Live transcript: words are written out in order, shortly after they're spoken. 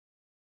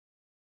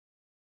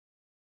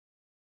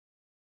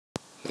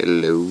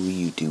Hello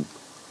YouTube.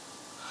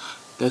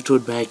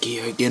 Leftwood back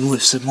here again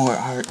with some more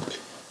Ark.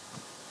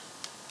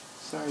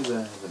 Sorry that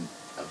I haven't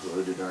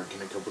uploaded Ark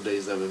in a couple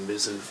days. I've been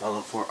busy with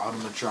Fallout 4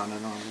 Automatron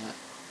and all that.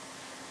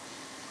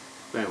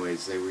 But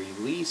anyways, they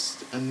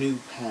released a new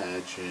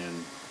patch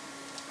and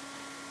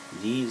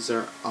these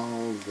are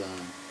all the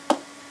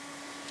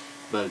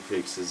bug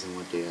fixes and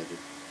what they added.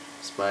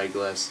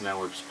 Spyglass now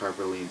works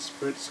properly in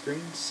split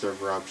screens.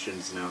 Server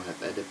options now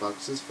have edit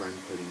boxes for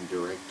inputting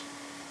direct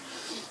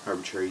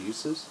arbitrary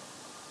uses.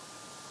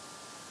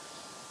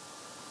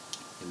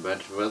 And a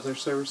bunch of other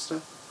server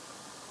stuff.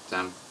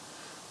 Time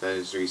that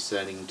is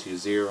resetting to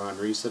 0 on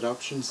reset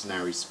options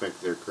now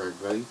respect their correct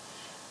value.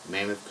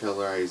 Mammoth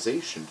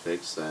colorization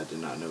fix that I did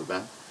not know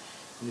about.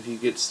 And if you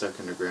get stuck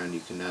underground, you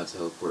can now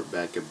teleport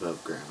back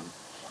above ground.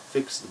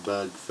 Fix the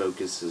bug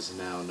focus is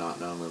now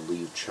not on the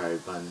leave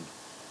tribe button.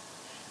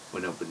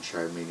 When open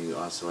tribe menu,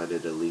 also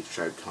added a leave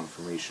tribe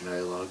confirmation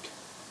dialog.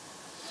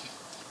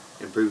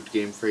 Improved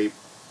game frame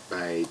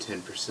by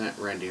 10%,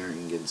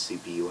 rendering in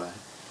CPUI.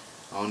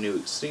 All new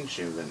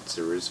extinction event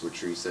servers,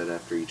 which reset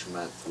after each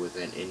month with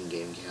an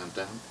in-game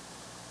countdown.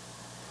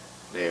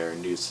 They are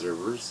new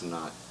servers,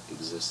 not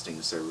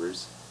existing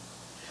servers.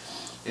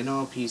 And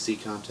all PC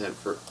content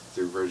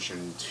through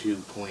version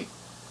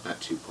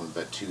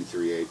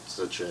 2.38,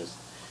 such as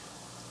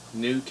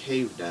new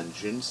cave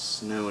dungeons,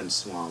 snow and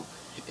swamp,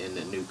 and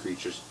new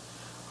creatures,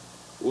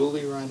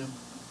 woolly rhino,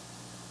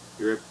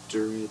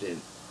 Euripterid,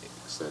 and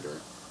etc.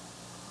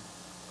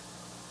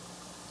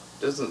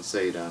 Doesn't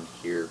say it on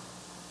here,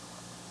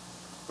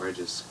 or I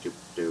just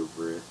skipped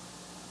over it.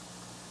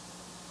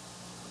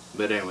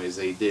 But anyways,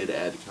 they did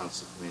add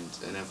console commands,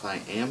 and if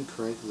I am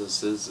correct,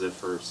 this is the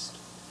first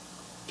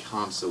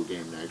console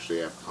game to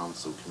actually have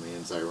console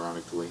commands,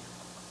 ironically.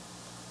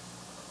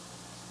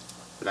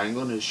 But I'm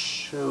going to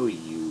show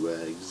you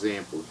an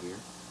example here.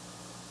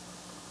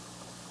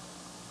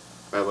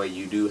 By the way,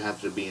 you do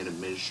have to be an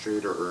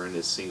administrator or in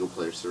a single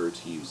player server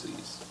to use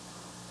these.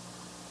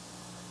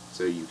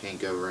 So you can't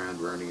go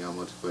around running on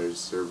multiplayer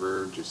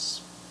server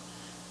just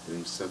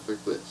doing stuff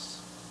like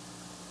this.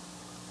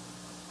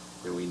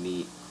 Then we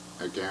need,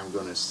 okay, I'm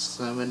going to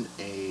summon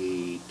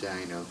a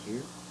dino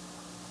here.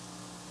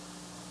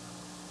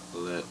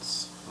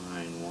 Let's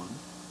find one.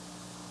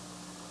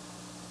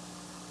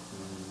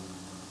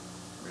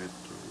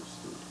 Raptors.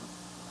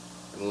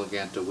 I'm looking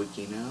at the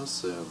wiki now,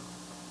 so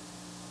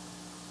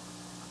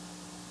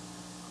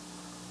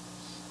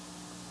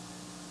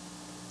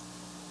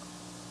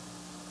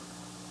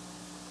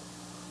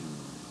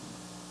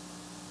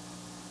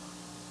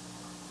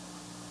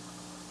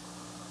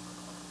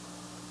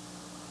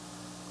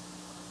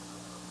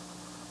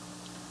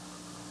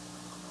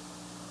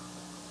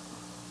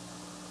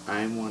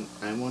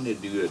I want to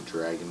do a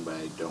dragon, but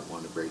I don't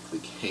want to break the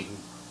game.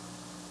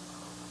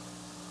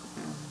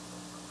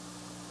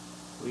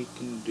 We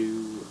can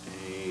do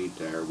a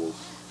direwolf.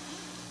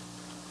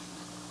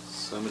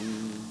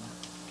 Summon.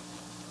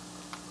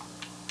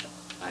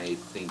 I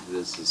think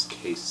this is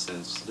case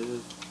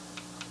sensitive.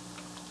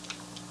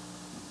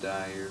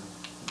 Dire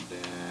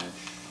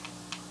dash.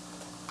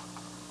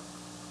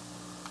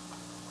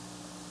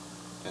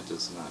 That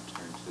does not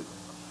turn to dash.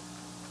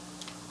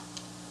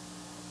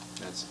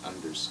 That's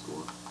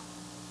underscore.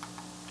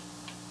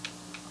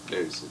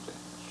 There's a dash.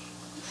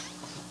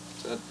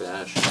 Is that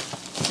dash?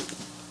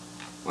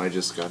 Well, I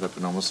just got up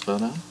and almost fell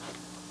down.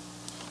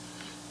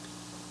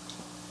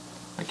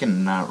 I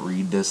cannot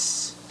read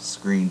this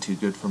screen too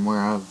good from where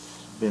I've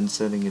been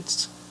sitting.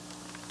 It's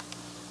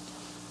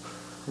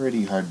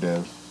pretty hard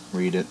to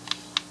read it.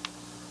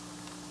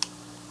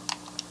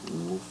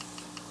 Wolf.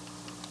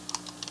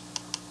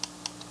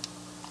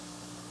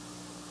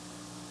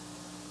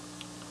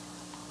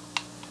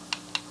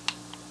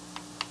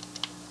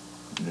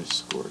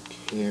 Underscore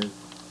care.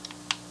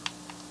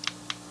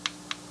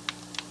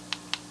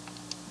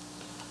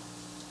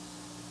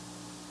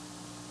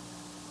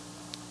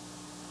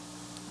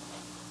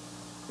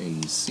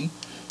 AC.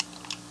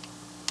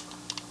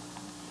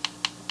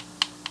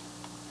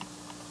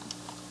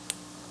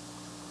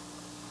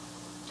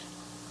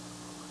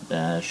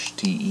 Dash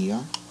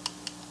TER.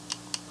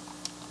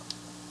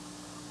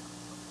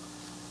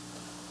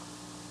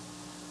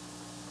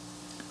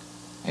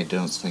 I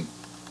don't think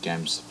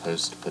I'm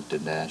supposed to put the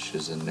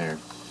dashes in there.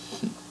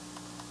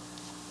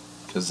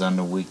 Because on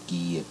the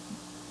wiki,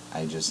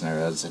 I just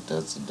noticed it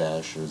does the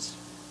dashes.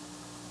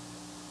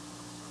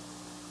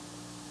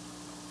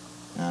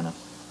 I don't know.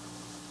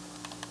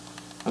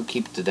 I'll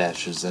keep the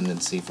dashes in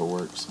and see if it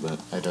works,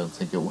 but I don't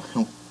think it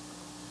will.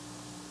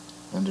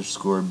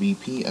 Underscore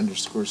BP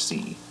underscore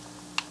C.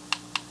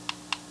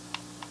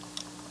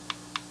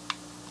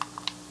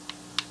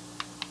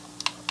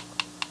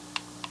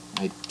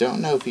 I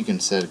don't know if you can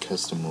set a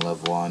custom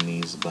level on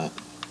these, but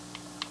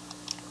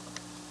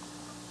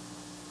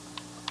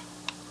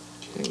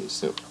okay,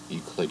 so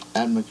you click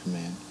add my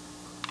command.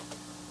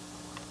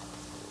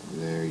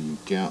 There you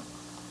go.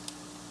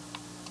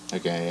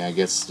 Okay, I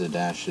guess the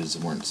dashes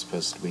weren't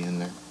supposed to be in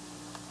there.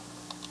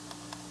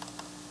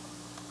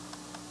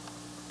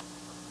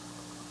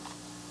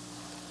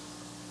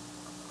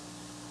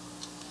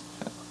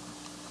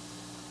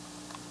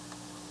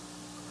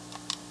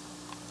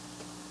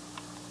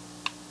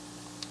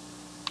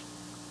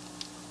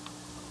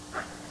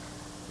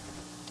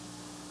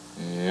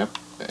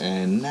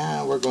 And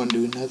now we're going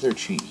to do another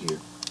cheat here.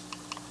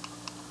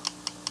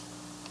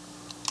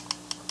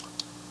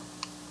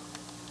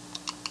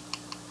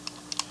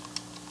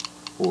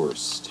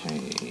 Force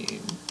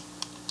tame.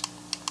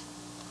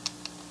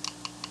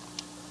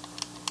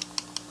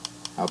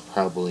 I'll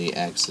probably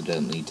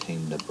accidentally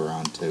tame the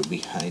Bronto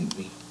behind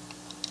me.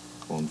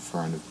 Or in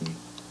front of me.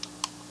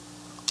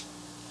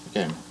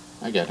 Okay,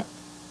 I get it.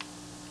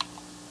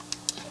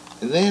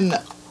 And then,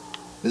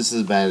 this is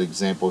a bad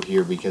example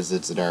here because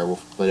it's a direwolf,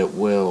 but it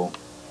will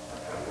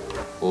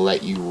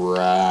let you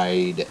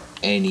ride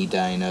any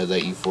dino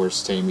that you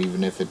force tame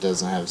even if it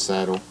doesn't have a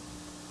saddle.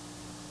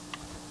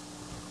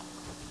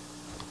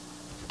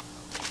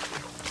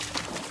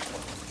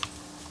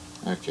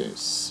 Okay,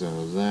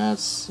 so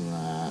that's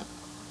not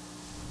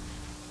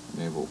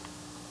enable.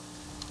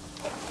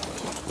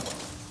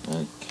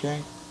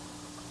 Okay.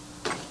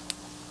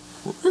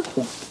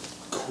 Real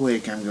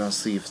quick, I'm gonna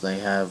see if they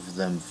have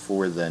them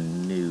for the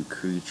new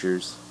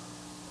creatures.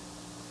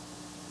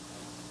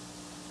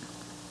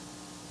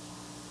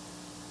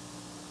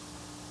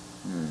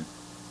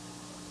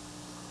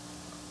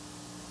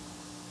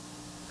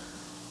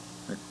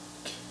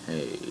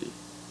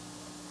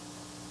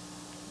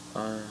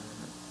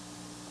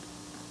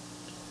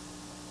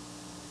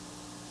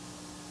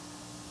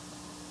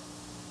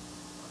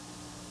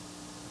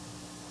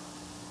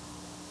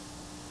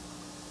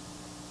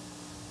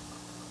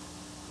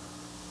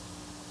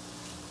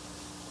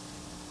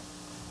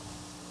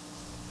 Okay.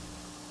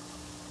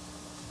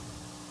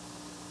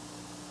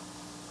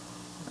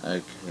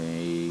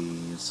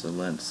 Okay, so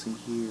let's see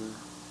here.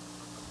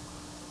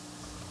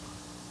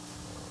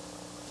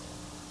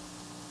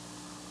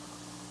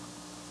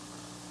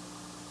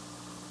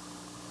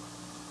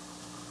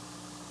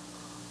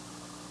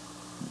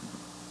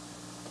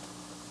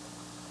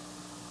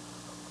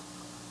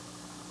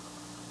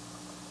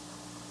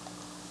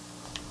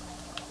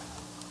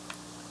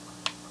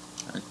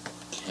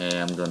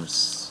 Okay, I'm gonna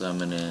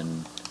summon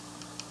in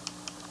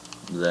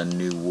the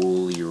new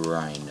woolly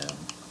rhino.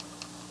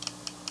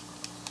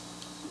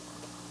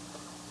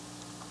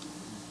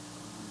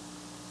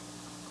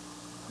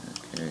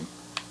 Okay.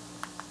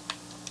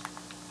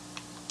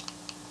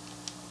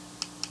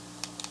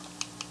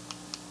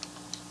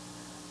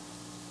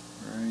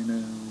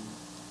 Rhino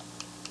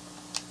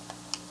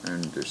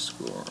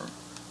underscore.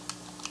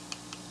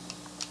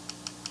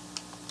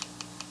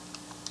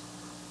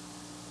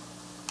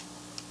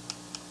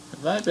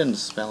 Have I been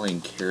spelling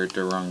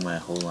character wrong my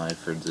whole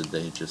life, or did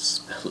they just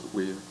spell it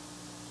weird?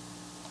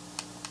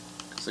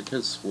 Because I could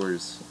have swore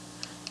it's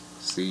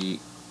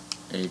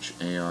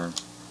C-H-A-R.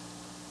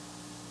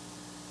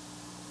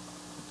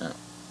 No.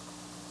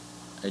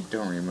 I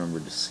don't remember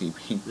the C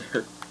being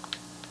there.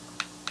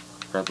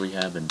 Probably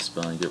have been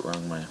spelling it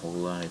wrong my whole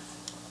life.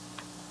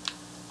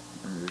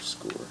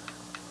 Underscore.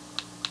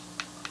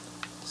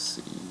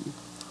 C.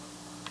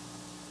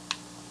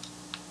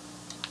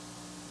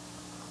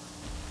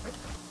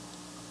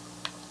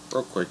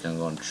 Real quick, I'm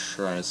going to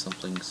try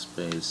something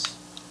space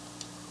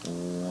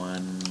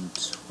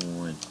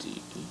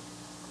 120.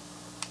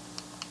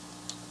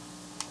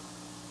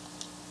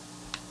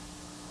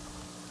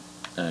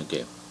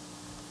 Okay.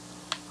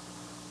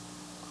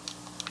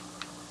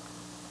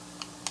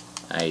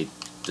 I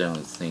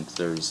don't think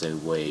there's a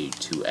way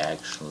to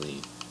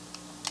actually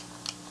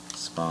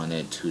spawn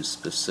it to a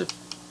specific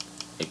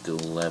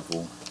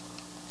level.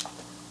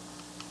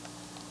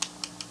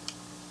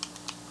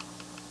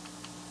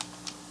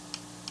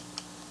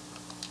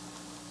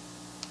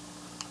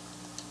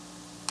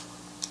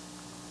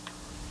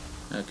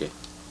 Okay,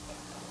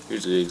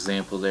 here's an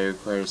example that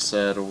requires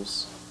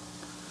saddles.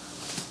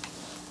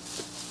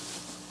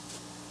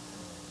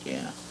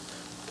 Yeah.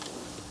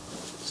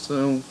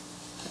 So,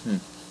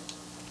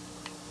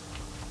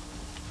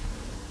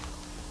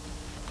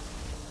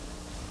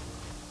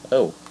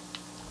 Oh.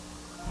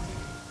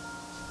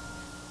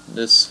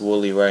 This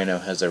woolly rhino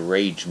has a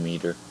rage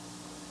meter.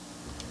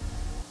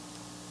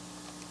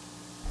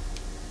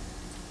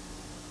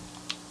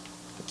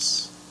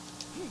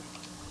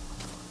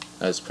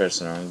 I was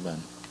pressing the wrong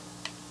button.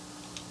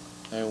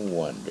 I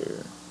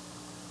wonder.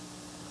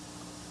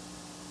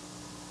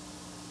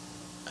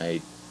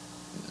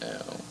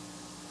 No.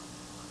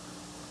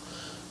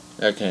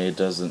 Okay, it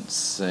doesn't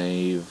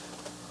save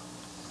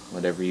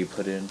whatever you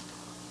put in.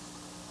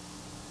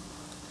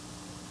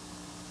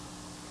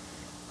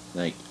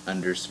 Like,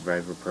 under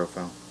survivor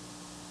profile.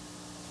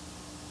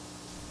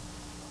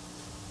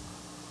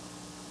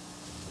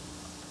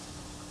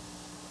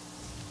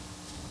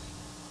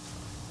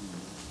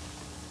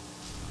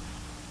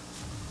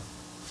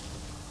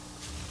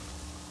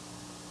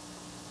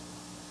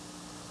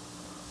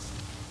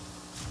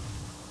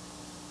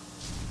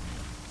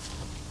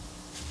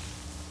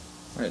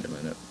 Wait a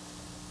minute.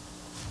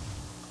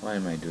 Why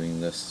am I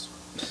doing this?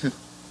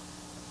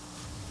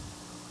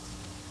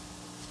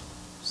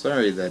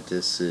 Sorry that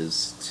this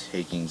is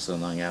taking so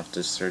long. I have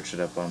to search it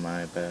up on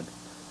my iPad.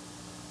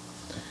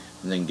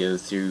 And then go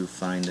through,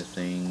 find the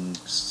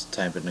things,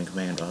 type in a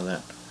command, all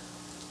that.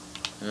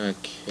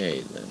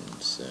 Okay then,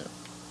 so.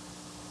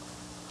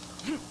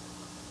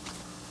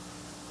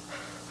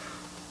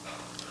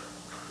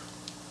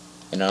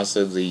 And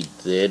also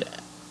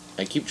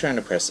I keep trying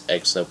to press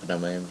X open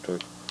on my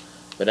inventory,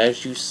 but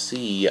as you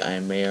see, I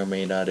may or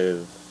may not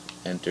have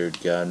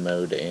entered God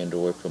mode and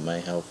or put my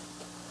health.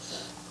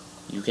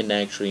 You can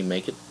actually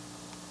make it,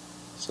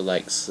 so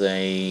like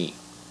say,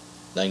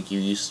 like you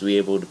used to be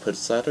able to put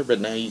slaughter, but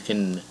now you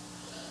can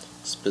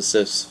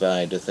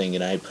specify the thing,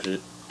 and I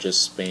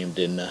just spammed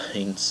in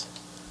 9s.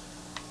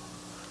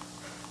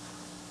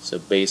 So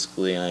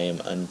basically I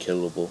am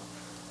unkillable.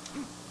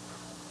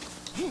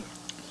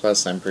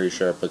 Plus I'm pretty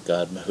sure I put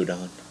God mode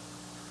on.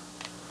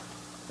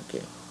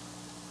 Okay.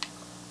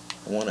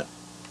 I wanna...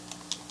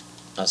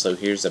 Also,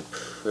 here's a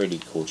pretty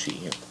cool cheat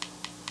here.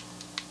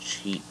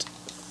 Cheat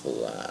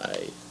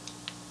fly.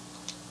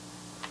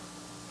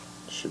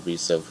 Should be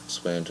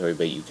self-explanatory,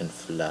 but you can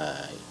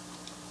fly.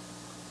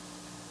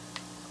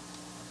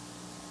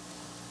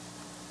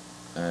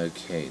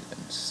 Okay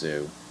then,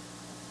 so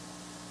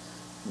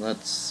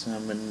let's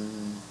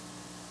summon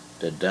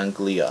the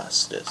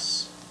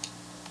Dunkleostis.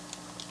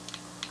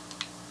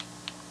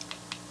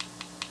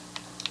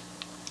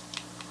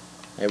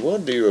 I will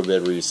do a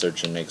bit of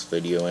research in the next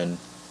video, and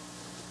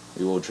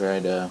we will try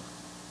to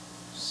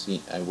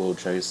see. I will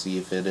try to see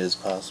if it is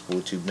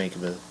possible to make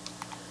him a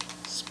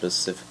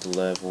specific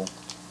level.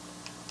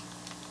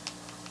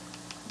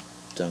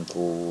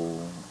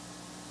 Dunkle.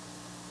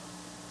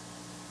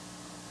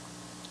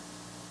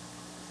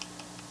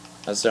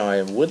 So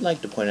I would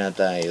like to point out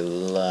that I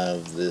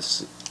love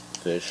this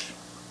fish.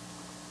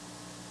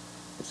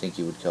 I think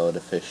you would call it a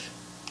fish.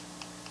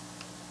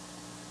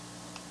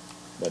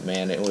 But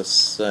man, it was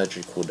such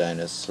a cool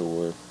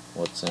dinosaur.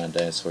 Well, it's not a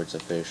dinosaur, it's a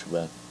fish,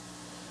 but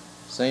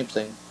same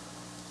thing.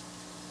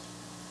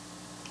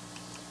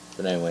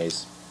 But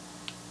anyways,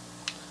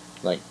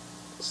 like,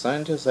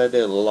 scientists, I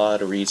did a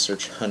lot of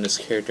research on this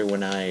character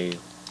when I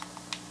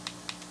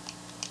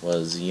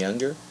was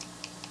younger,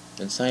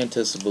 and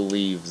scientists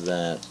believe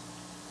that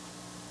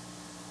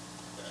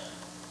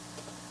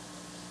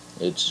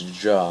its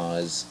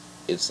jaws,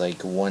 it's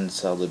like one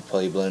solid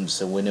play balloon,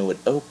 so when it would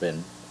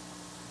open,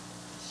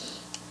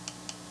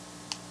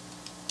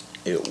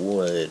 it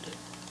would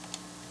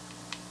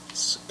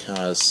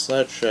cause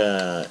such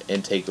a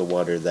intake of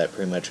water that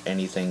pretty much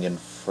anything in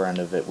front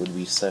of it would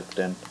be sucked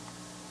in.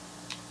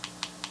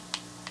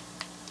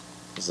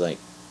 It's like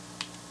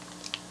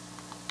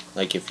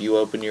if you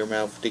open your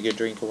mouth to get a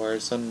drink of water or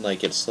something,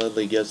 like it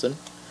slowly goes in,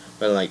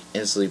 but like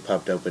instantly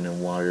popped open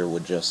and water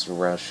would just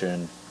rush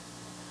in,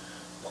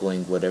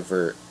 pulling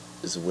whatever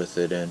is with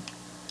it in.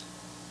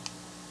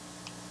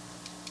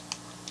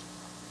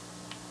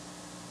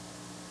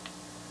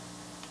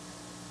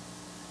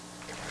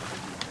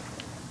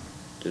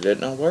 Did it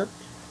not work?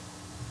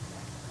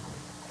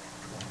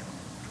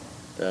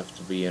 It'd have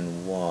to be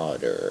in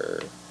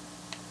water.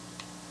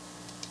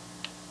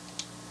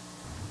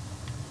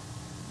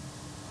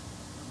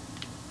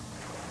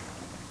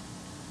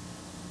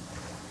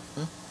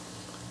 Huh?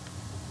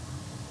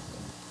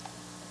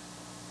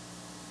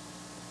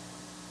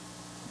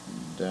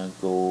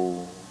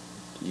 Dunkle,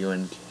 you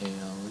and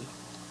Callie.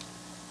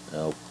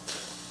 Oh.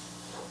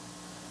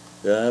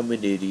 I'm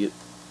an idiot.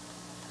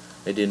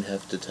 I didn't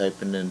have to type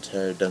an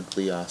entire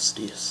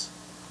Dunkleostis.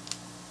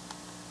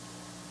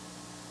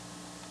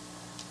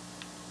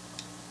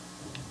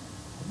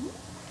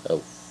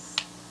 Oh.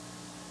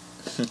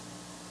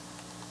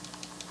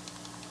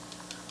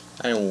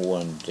 I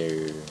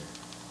wonder...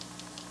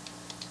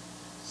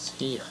 Is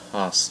he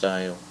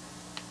hostile?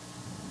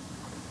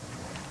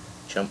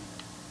 Jump.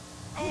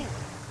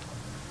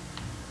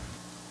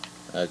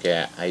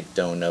 Okay, I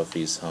don't know if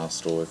he's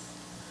hostile, if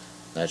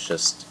that's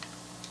just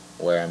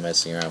where I'm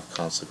messing around with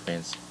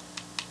consequence.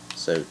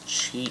 So,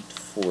 cheat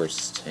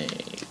force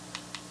tape.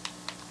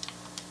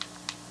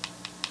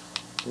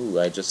 Ooh,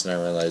 I just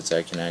now realized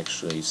I can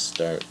actually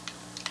start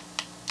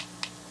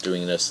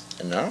doing this.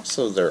 And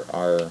also there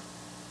are,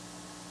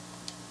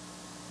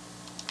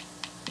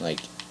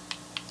 like,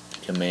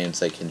 commands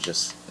that can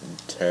just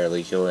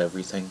entirely kill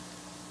everything.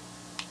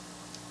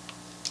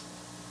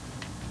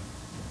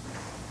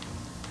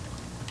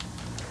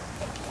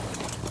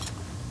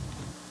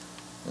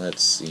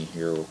 Let's see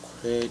here real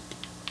quick.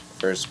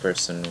 First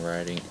person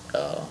riding.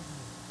 Man.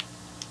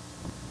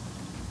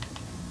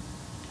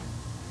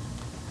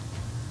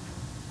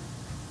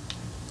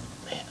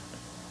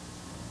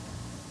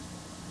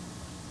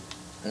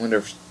 I wonder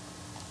if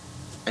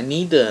I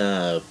need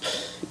to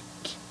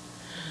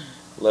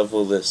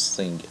level this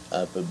thing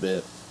up a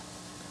bit.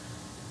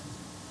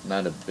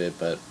 Not a bit,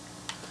 but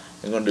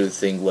I'm gonna do the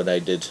thing what I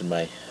did to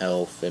my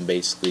health and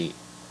basically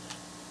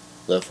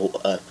level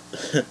up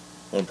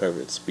on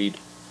perfect speed.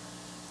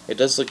 It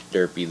does look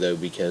derpy though,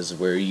 because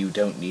where you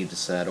don't need a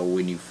saddle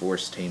when you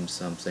force tame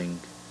something,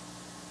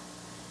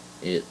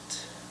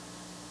 it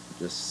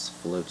just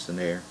floats in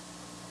air.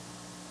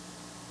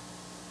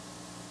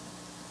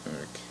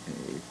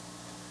 Okay.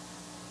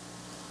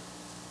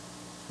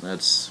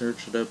 Let's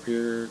search it up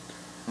here.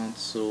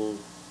 Console.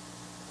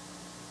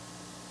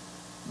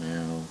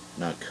 No,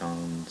 not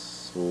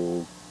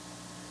console.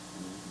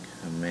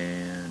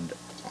 Command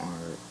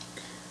Ark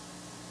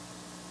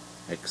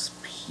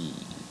XP.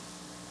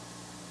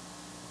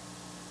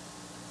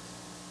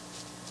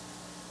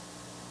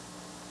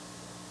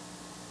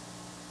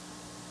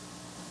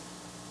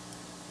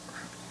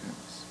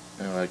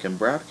 Oh, I can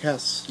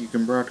broadcast. You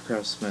can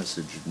broadcast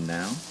message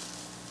now.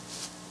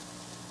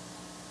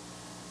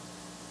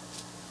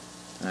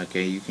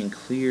 Okay, you can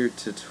clear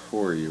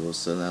tutorial,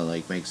 so that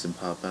like makes them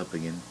pop up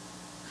again.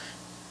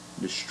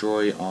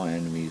 Destroy all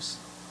enemies.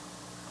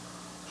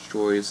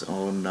 Destroys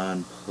all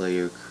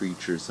non-player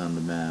creatures on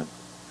the map,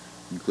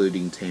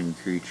 including tame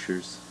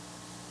creatures.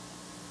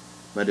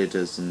 But it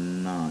does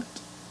not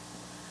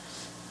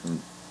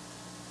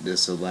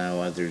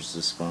disallow others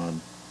to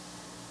spawn.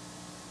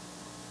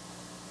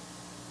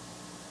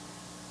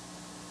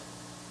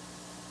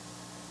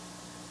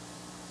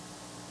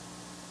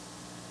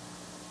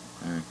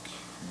 Okay.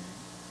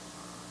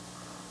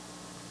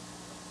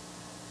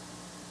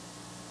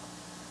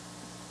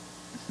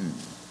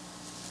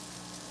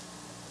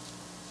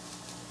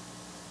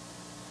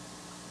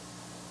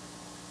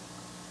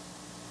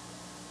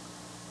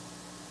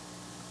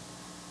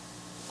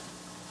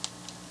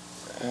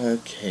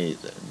 Okay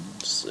then,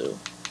 so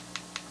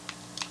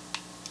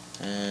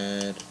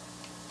add,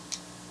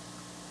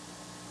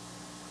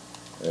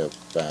 oh,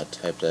 I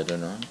typed that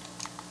in wrong.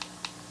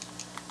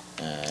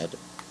 Add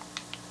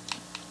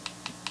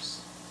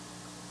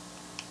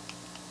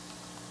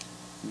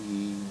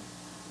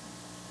ERIENCE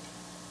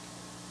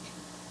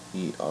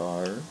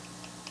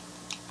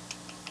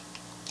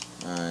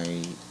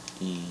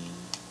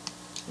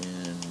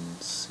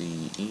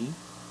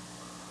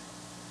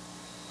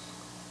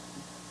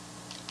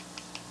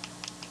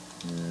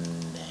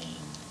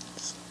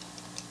names.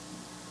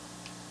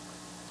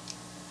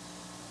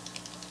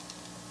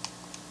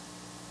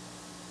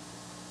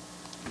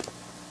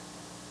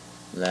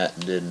 That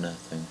did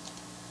nothing.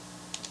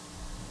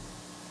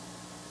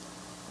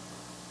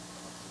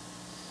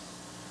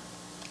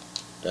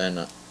 Did I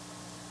not?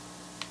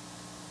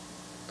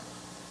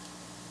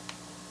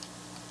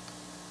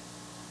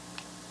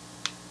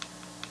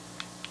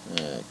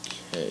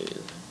 Okay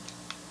then.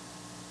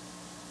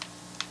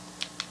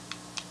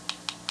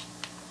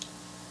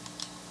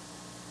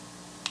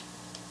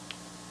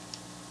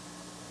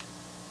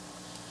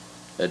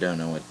 I don't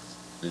know what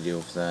the deal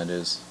with that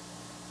is.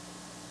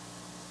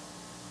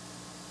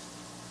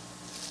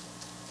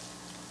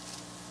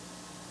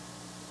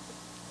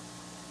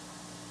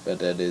 But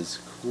that is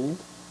cool.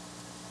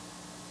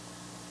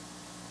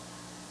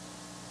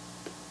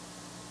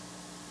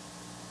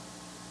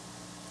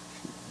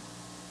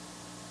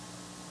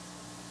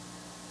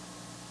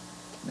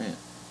 Man,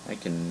 I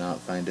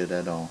cannot find it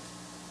at all.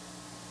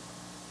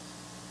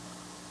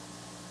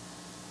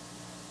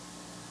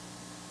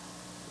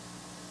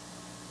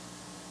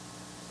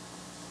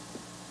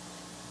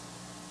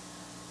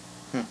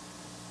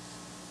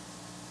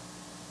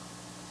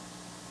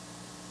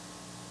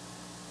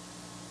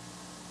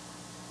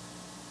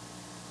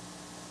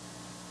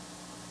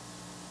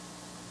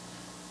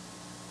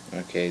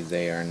 Okay,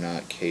 they are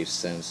not case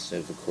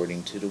sensitive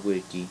according to the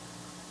wiki.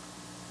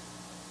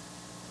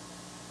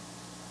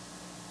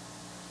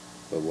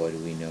 But what do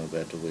we know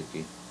about the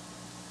wiki?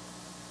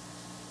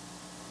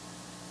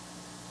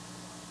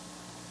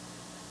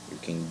 You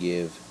can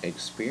give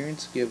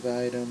experience, give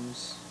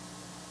items,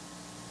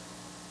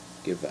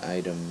 give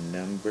item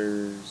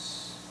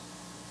numbers.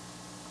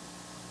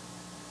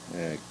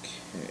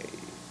 Okay.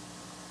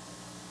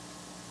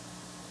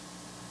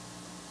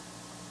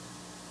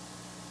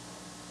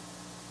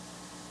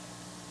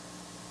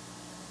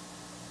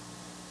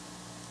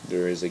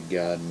 There is a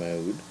god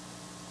mode.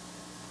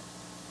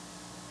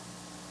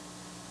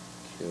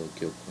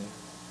 Kill.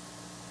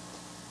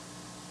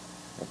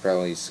 I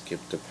probably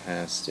skipped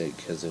past it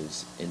because it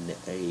was in the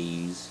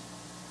A's.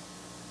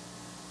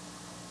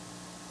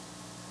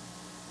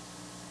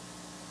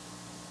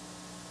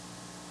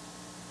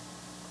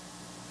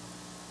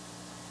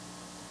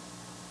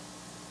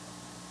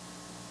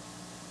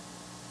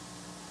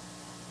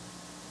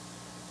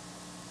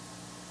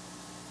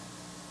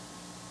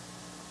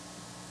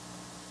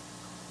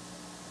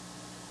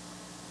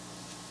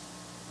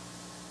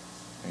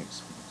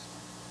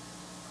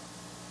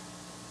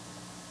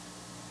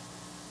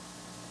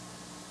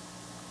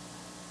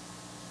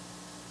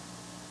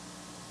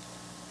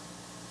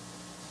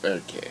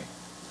 Okay.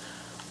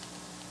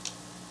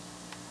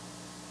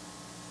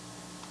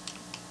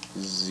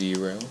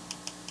 0.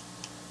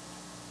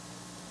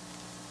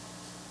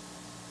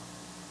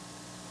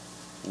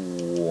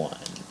 1.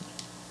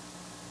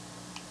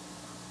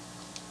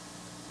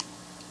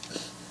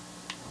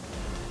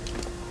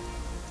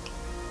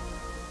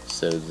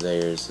 So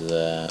there's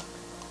that.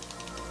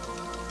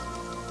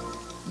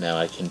 Now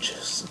I can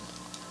just...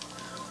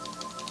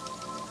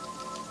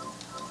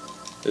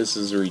 This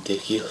is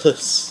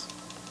ridiculous.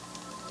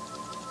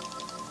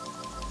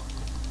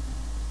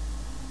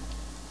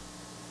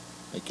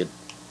 I could...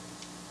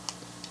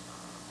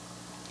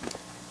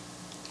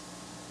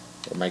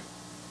 Or my...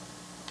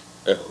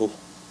 Oh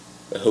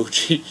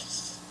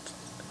jeez.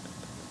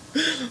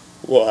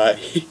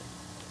 Why?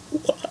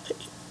 Why?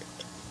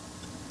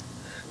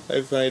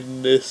 I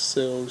find this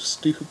so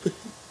stupid.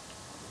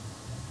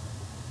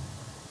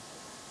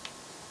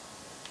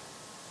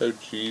 Oh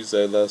jeez,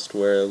 I lost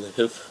where I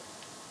live.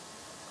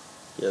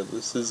 Yeah,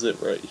 this is it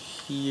right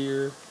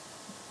here.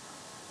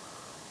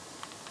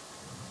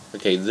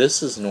 Okay,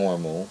 this is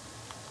normal.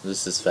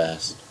 This is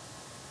fast.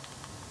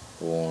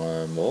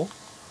 Normal.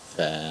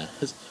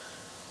 Fast.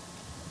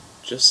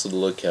 Just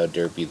look how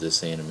derpy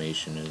this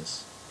animation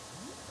is.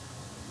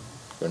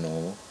 For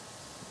normal.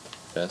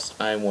 Fast.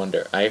 I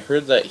wonder. I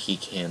heard that he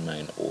can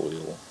mine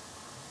oil.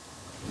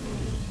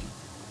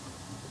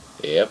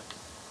 Yep.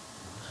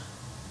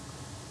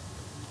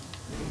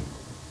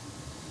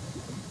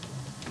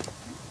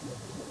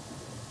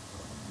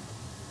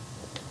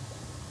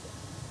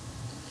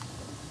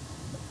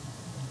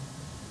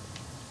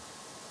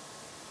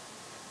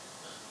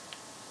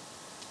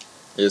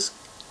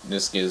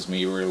 This gives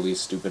me a really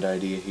stupid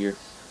idea here.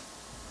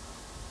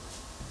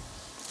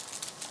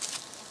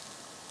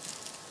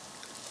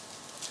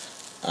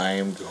 I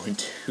am going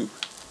to...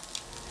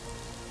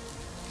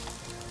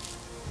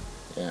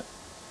 Yeah.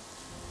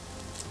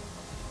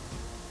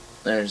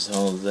 There's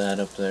all of that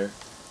up there.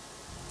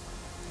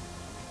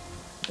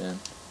 Then.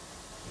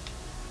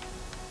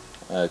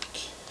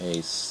 Okay,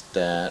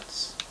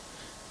 stats.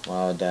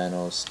 Wild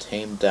dinos.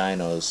 Tame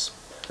dinos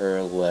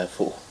per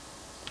level.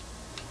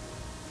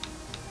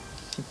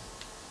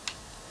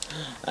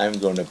 I'm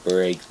gonna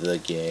break the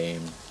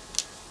game.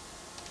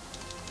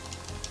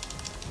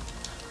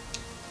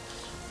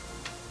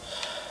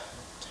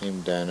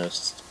 Tame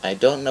dinos. I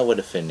don't know what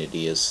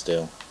affinity is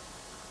still.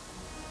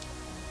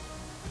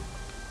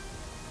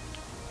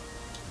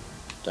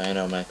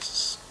 Dino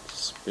max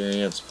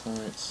experience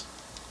points.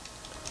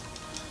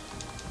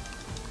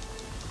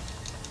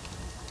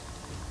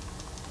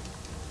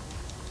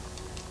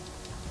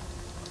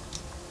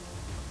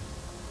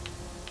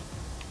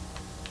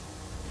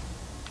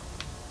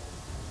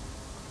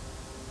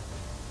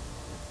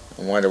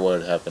 I wonder what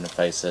would happen if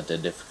I set the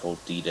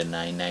difficulty to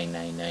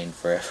 9999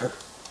 forever.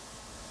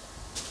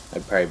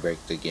 I'd probably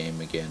break the game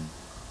again.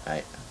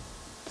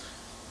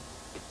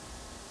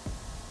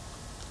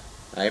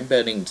 I'm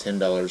betting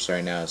 $10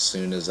 right now. As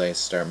soon as I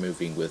start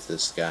moving with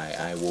this guy,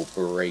 I will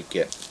break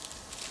it.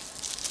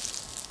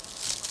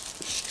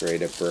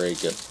 Straight up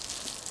break it.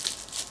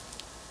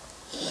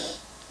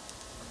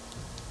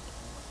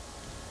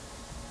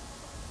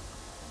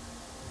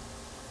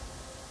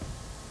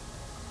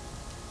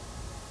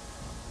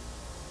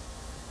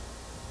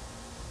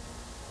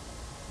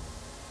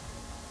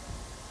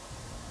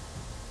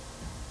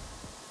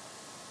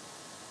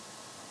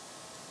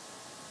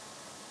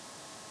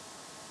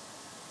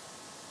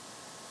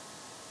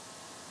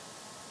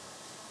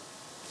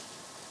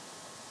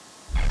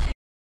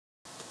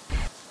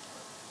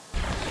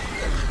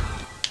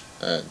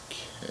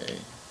 Okay.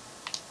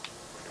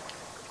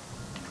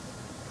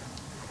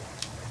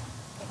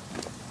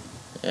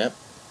 Yep.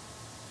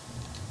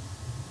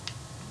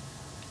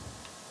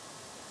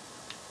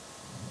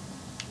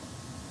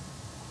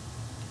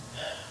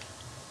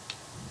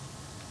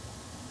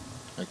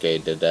 Okay,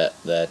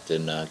 that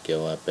did not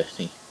go up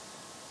any.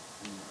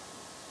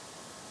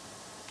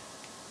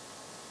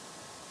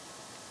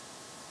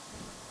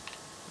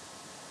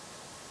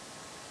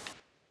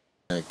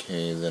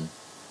 Okay, then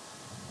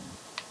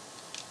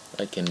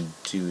I can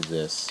do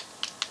this.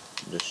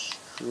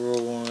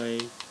 Destroy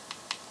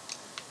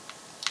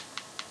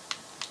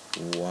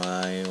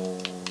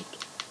wild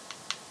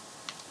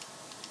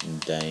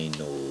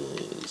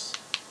dinos.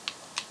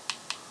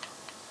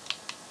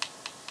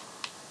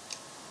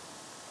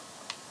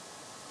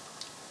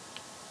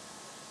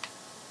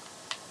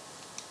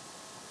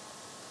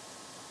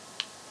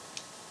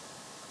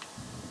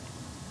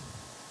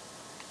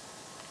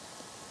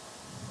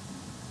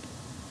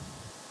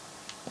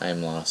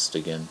 I'm lost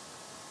again.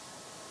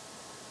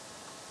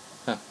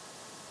 Huh.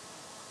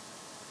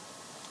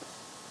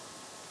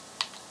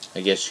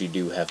 I guess you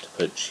do have to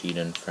put cheat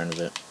in front of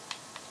it.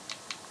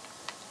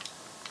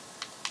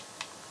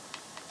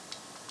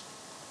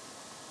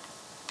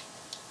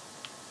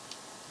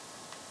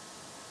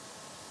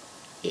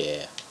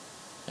 Yeah,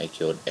 I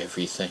killed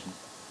everything.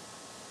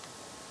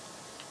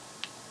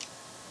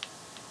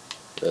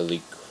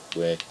 Really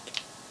quick.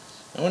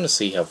 I want to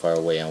see how far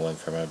away I went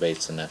from my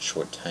base in that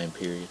short time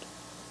period.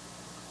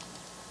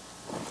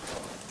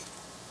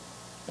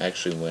 I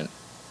actually went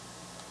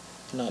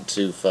not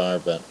too far,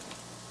 but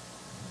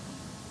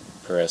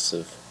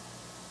impressive.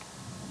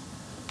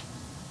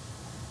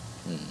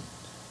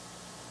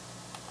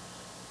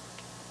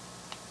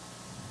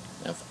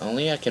 Now, if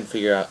only I can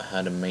figure out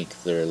how to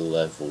make their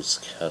levels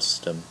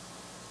custom.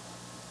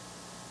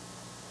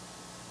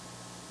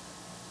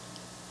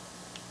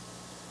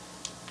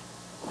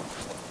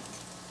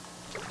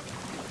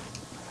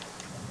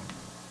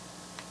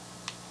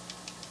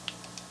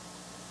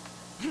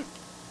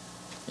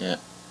 Yeah.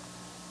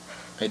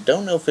 I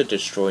don't know if it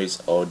destroys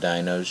all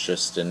dinos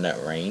just in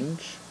that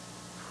range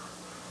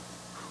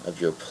of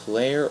your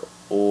player,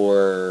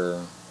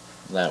 or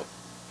that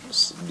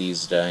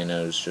these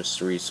dinos just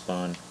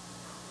respawn.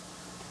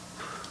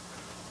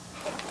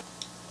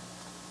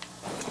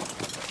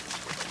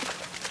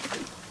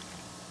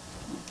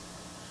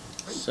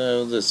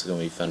 So this is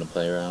gonna be fun to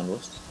play around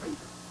with.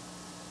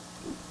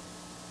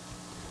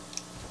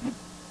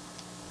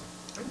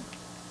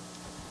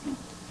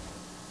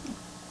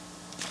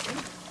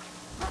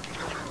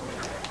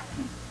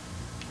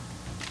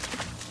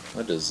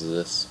 What is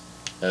this?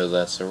 Oh,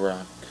 that's a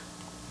rock.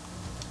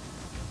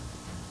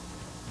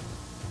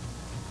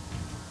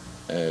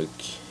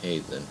 Okay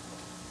then.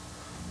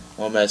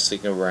 While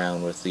messing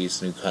around with these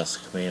new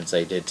custom commands,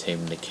 I did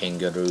tame the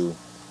kangaroo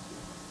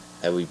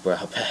that we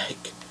brought back.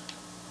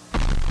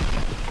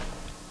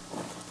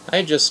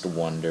 I just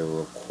wonder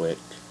real quick.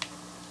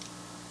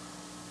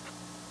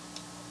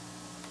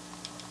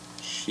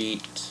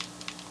 Sheet.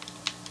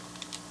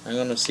 I'm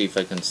gonna see if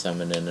I can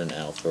summon in an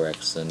Alpha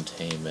Rex and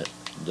tame it,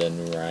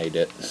 then ride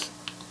it.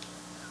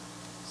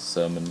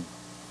 Summon.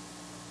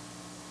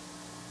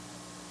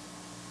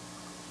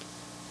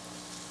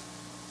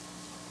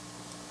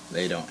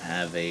 They don't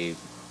have a...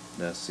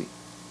 Let's see.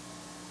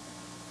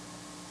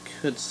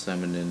 Could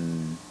summon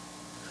in...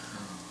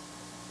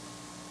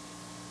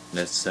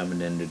 Let's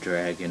summon in the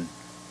dragon.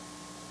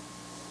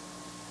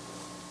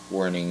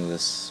 Warning,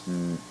 this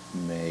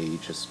may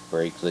just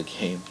break the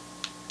game.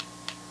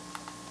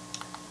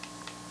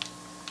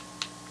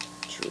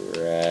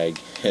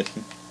 Dragon.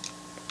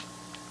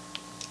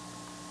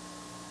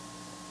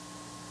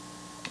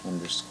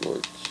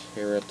 Underscore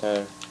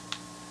Karata.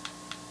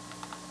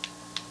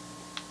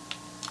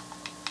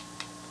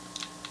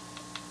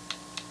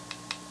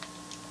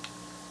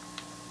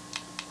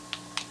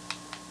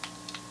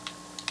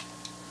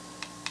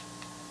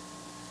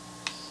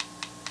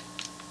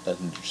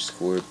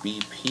 Underscore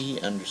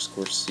BP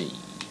underscore C.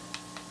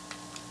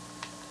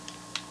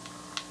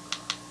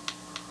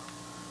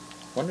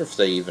 Wonder if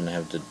they even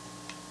have to.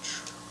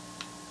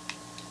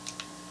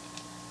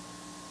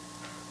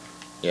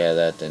 Yeah,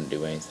 that didn't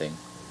do anything.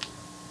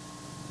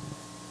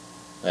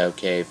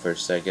 Okay, for a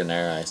second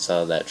there I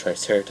saw that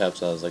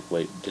Triceratops, I was like,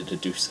 wait, did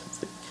it do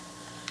something?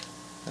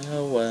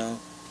 Oh well,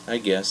 I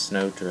guess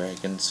no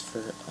dragons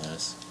for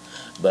us.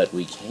 But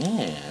we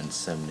can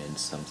summon in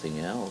something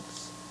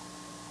else.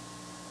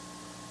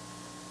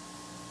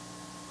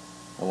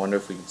 I wonder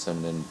if we can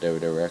summon in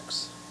Dodo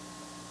Rex.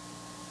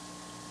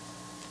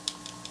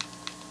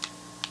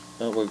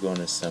 But we're going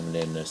to summon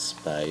in a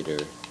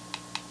spider.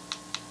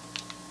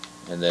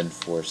 And then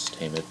force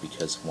tame it,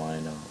 because why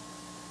not?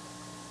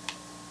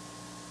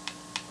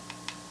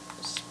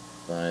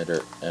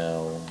 Spider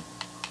L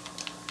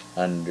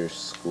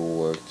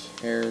underscore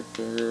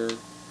character.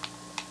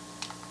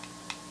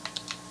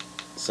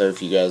 So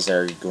if you guys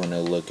are going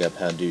to look up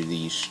how to do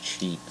these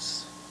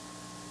cheats.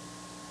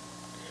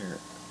 Here.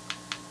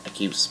 I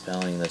keep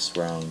spelling this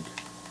wrong.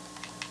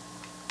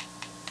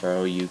 For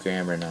all you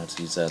grammar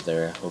Nazis out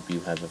there, I hope you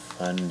have a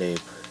fun day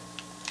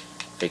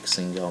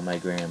fixing all my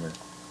grammar.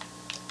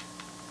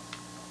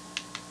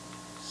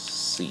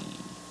 C.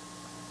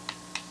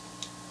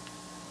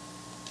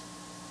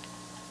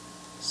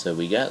 So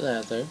we got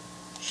that there.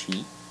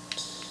 Cheat.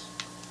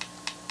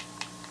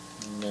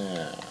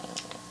 Now,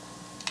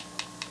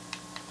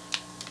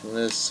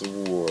 this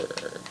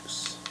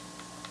works.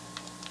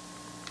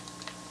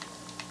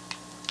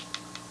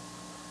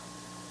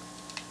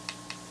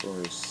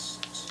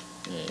 First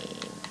name.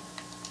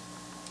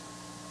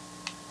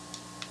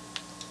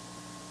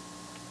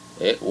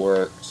 It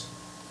worked.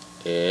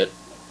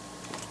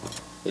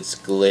 It's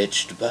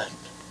glitched, but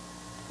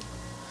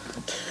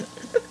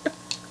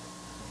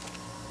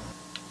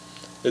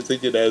I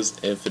think it has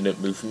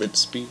infinite movement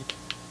speed.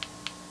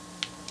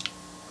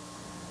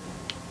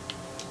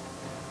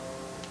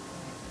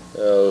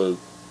 Oh,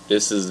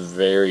 this is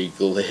very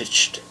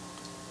glitched.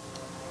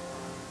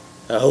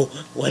 Oh,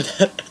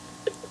 what?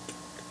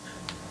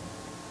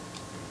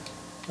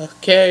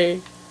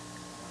 Okay.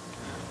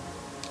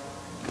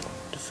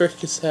 The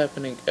frick is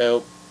happening?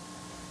 Oh,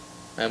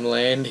 I'm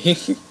landing.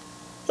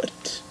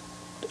 What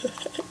the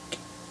heck?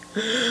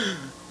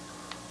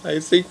 I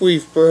think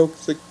we've broke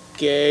the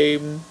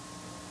game.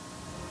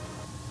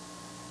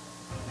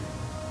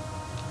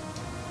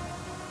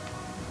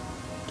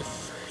 The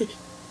frick?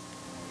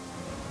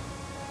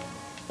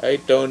 I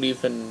don't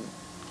even...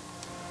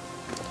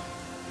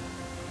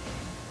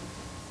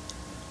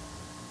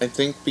 I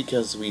think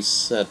because we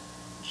set...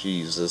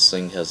 Jeez, this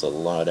thing has a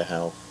lot of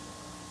health.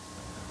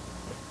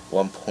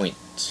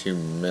 1.2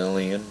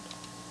 million.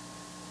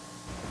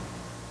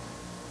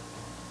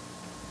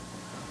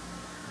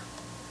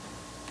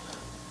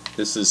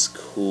 This is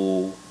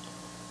cool.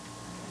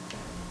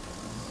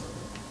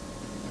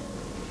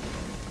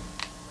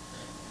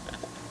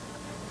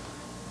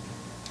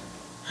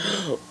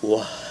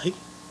 Why?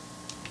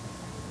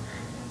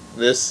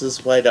 This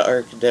is why the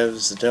Ark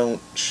devs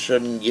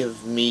shouldn't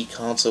give me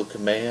console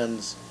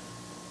commands.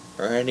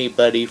 Or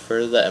anybody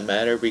for that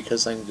matter,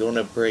 because I'm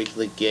gonna break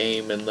the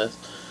game unless...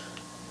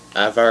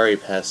 I've already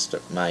passed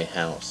my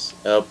house.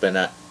 Oh,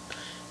 and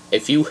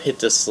if you hit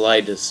the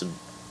slightest...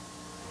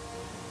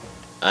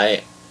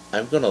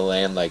 I'm gonna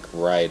land like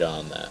right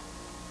on that.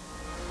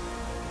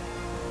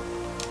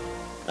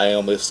 I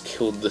almost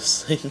killed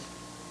this thing.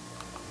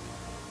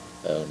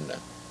 Oh no.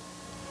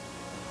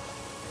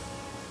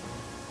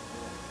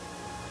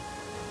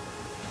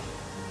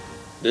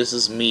 This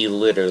is me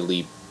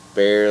literally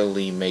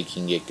barely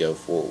making it go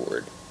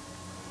forward.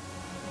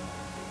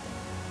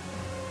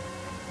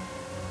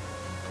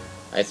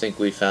 I think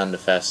we found the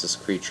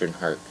fastest creature in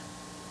Ark.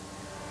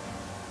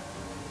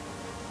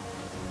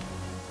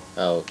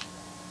 Oh.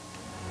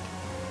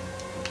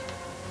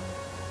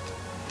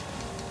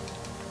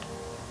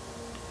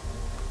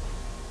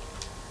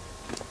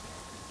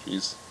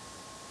 Jeez.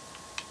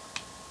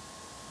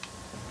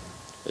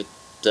 It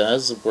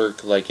does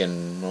work like a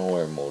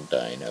normal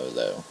dino,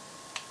 though.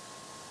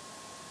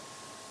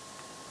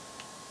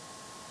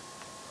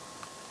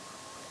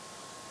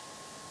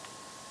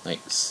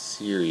 Like,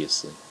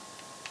 seriously.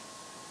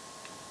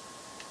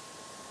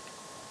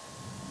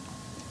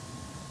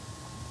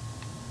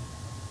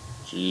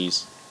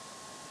 Jeez.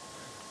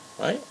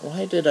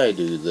 Why did I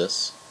do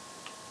this?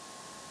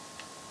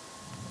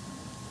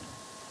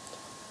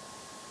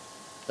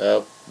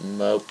 Oh,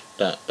 nope,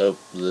 not, oh,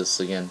 this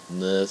again.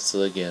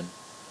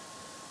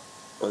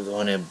 We're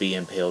going to be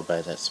impaled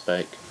by that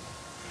spike.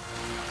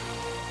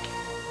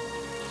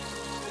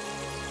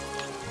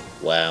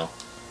 Wow.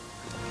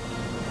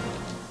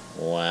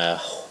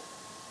 Wow.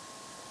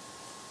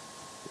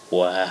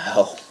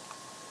 Wow.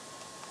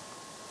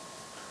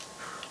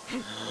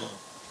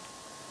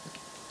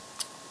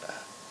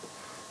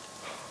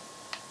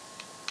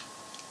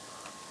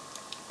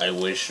 I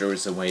wish there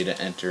was a way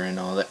to enter in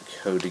all that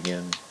code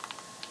again.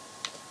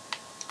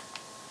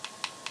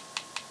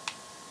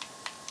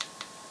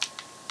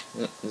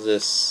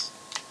 This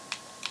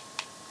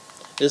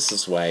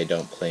is why I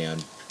don't play on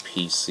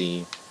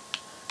PC.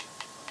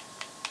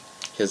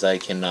 Because I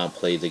cannot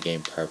play the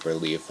game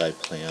properly if I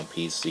play on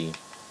PC.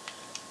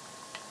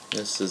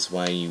 This is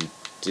why you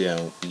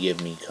don't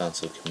give me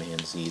console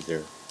commands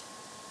either.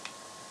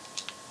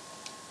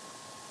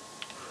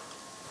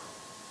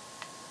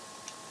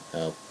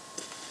 Oh.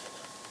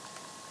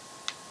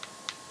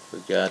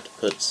 Forgot to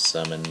put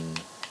summon.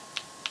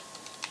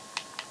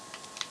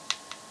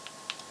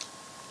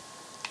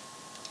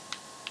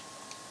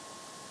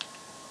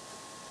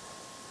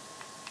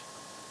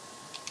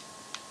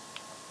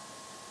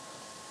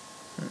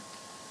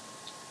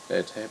 Did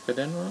I type it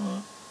in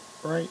wrong?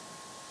 Right?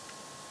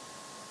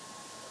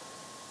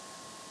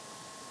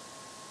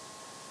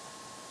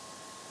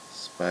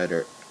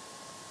 Spider.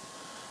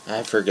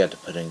 I forgot to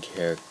put in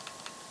character.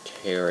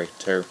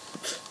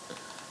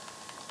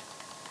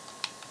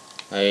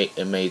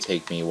 It may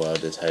take me a while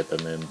to type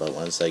them in, but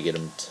once I get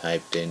them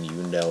typed in, you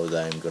know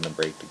that I'm gonna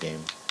break the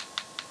game.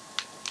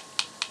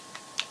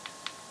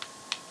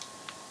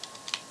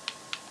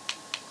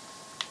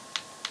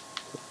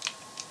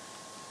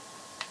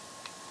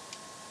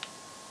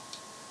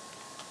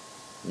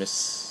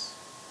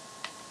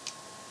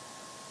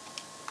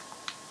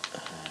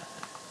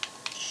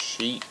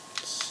 Cheat.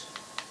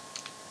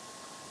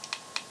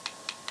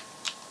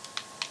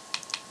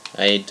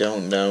 I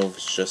don't know if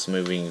it's just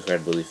moving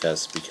incredibly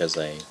fast because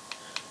I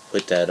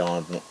put that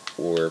on,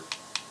 or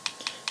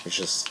it's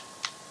just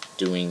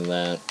doing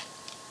that.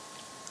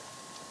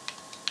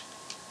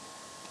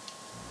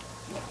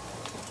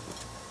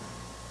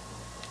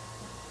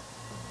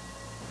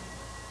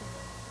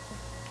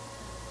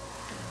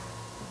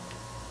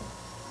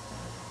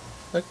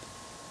 Look.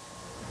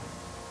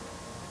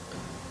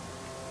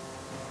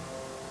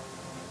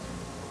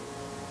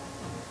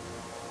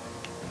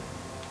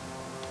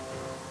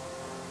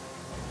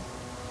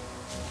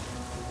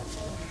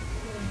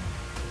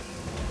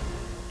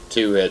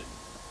 Two hit.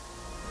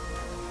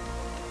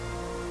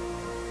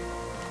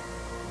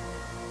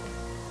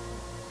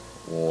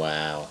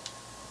 Wow.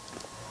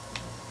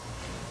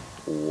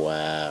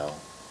 Wow.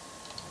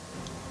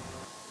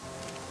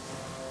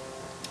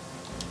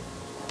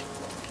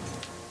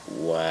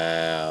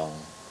 Wow.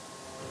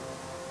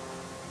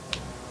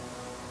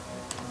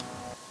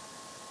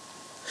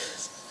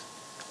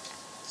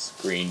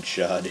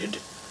 Screenshotted.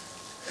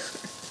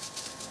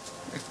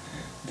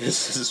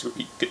 This is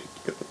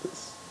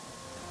ridiculous.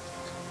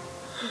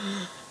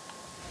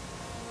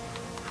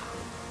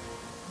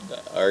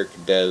 The Ark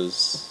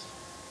does.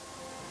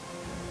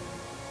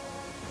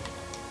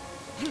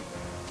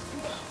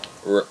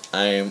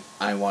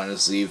 I want to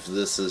see if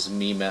this is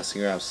me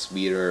messing around with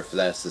speed or if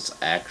that's its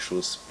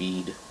actual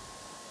speed.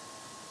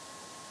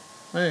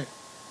 Hey,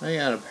 hang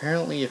on,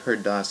 apparently her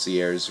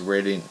dossier is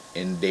written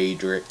in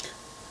Daedric.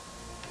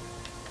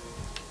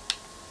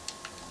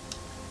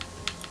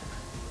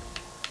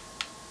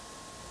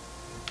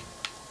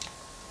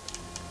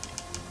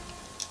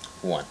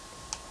 One.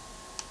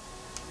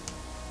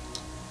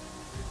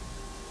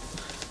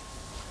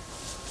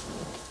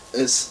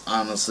 This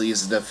honestly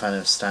is the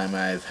funnest time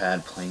I've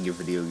had playing a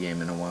video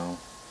game in a while.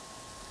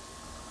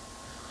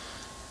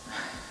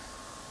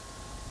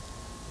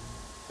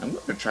 I'm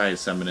going to try to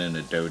summon in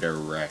a Dodo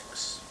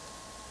Rex.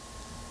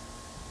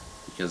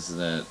 Because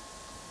the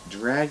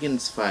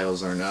Dragon's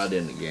files are not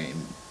in the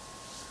game.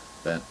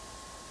 But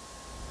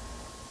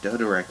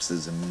Dodo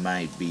Rexes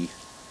might be.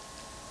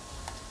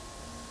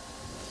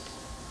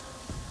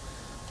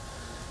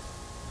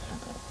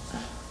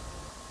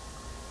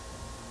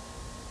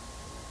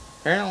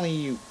 Apparently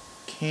you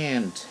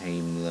can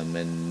tame them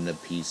in the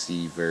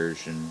PC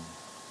version.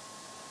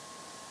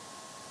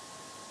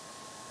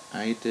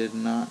 I did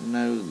not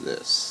know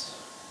this.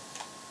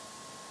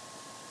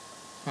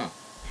 Huh.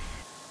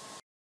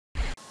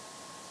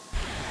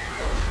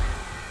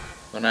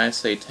 When I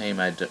say tame,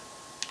 I do...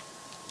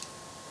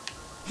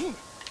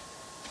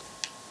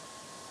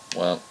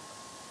 Well,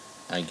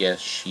 I guess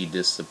she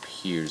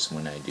disappears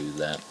when I do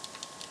that.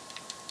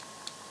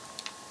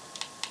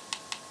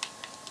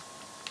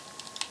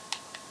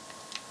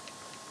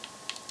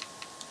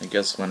 I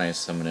guess when I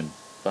summon in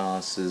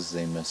bosses,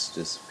 they must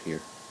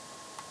disappear.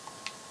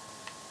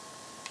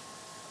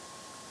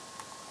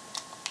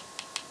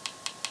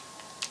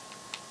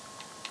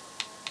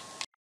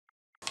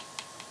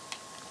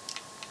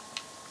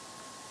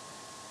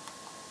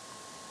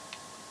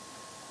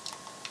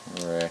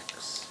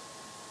 Rex.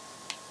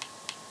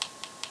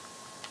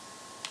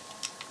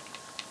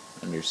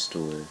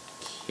 Understore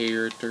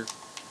character.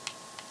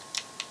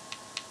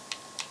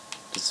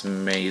 This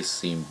may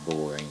seem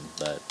boring,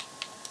 but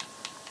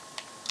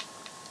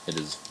it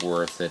is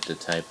worth it to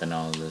type in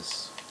all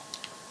this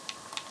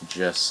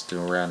just to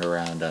run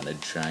around on a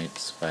giant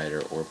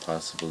spider or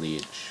possibly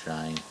a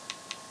giant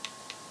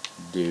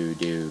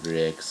Dodo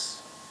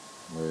Rex.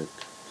 Work.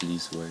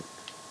 Please work.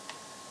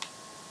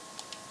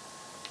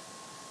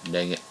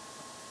 Dang it.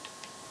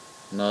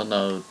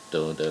 No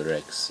Dodo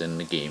Rex in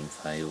the game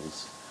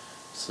files.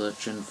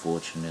 Such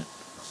unfortunate.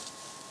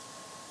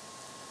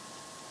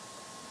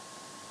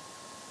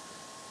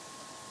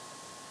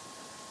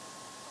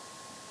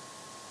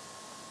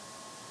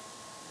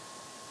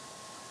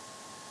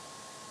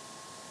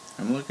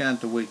 I'm looking at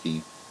the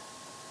wiki,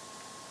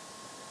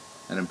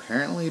 and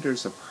apparently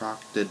there's a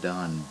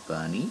Proctodon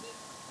bunny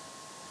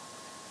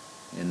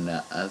in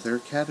the other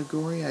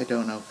category. I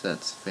don't know if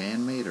that's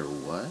fan-made or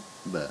what,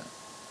 but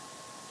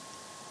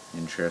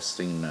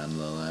interesting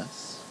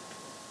nonetheless.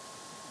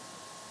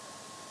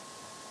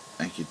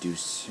 I could do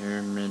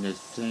so many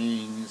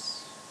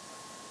things.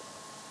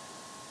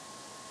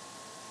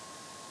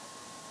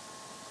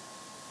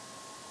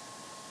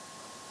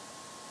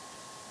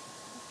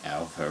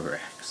 Alpha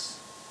Rex.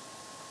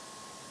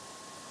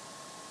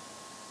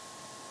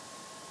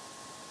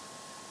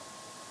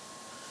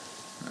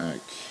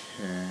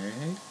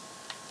 Okay.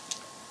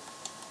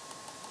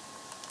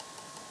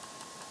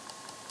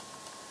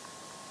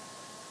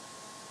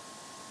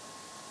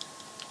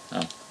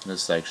 Oh,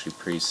 this is actually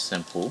pretty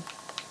simple.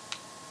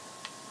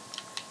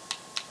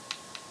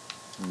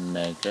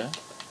 Mega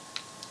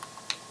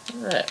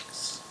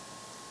Rex.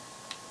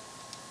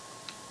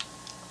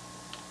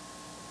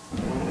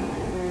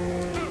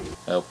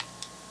 Oh.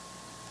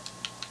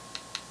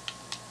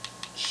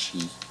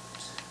 Cheat.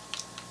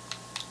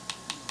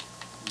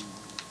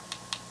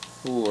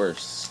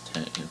 Force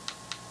tame.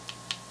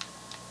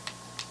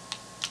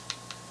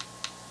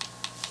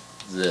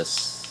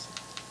 This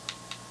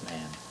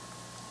man.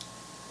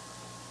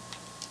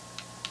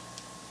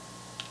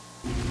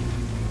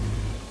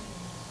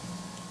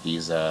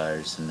 He's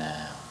ours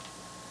now.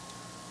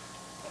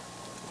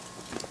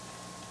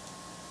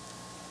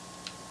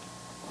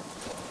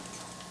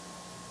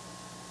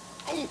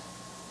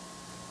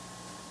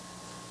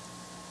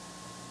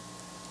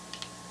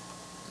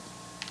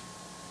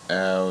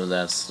 Oh,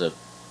 that's the...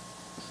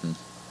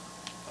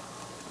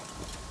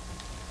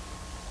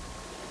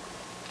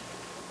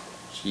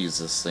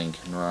 Jesus, thing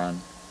can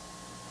run.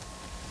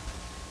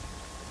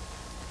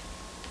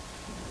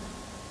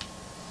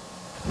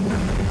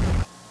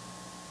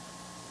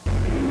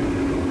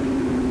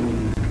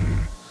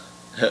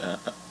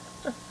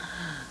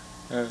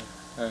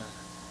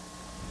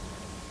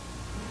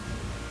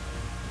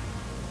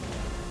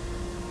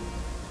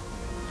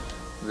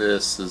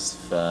 This is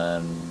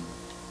fun.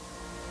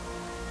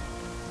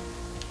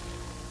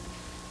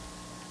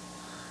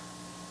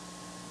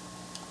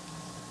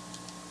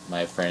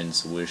 My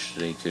friends wish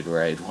they could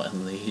ride one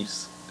of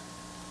these.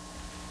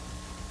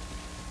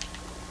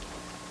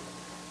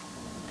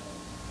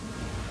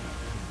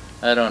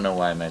 I don't know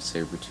why my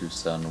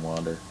Sabertooth's on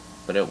water,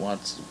 but it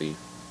wants to be.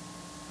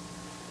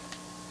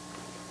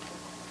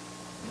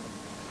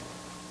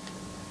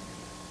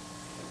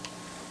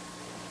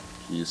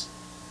 Jeez,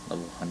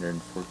 level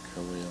 104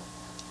 Khalil.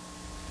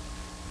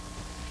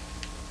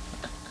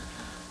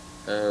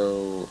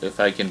 Oh, if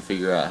I can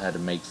figure out how to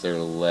make their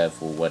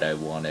level what I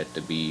want it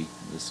to be,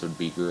 this would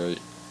be great.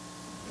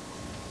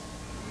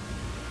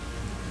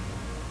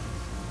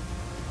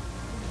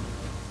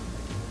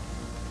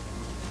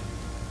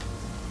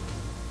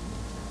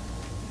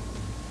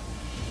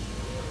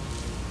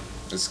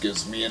 This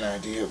gives me an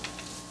idea.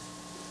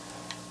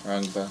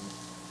 Wrong button.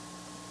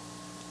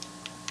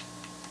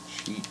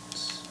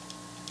 Cheats.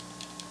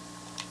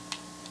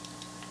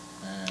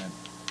 And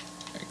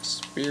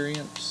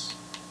experience.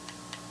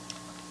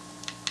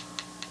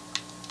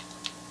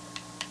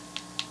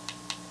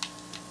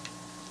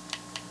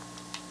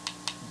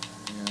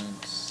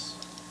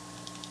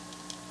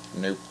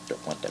 Nope,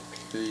 don't want that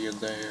period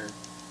there.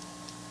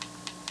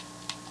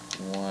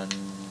 1,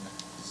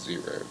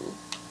 0.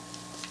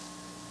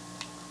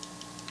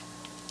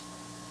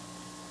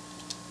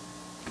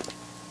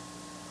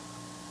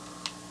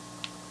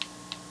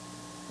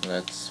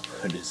 Let's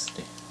put his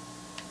name.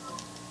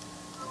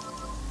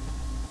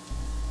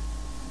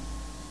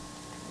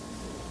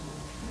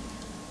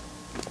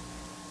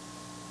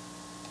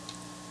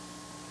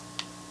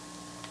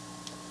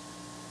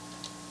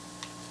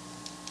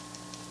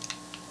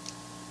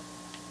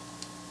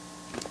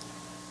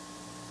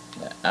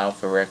 The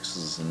Alpha Rex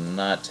is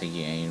not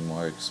taking any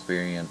more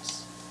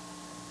experience.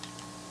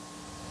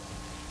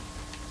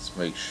 Let's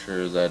make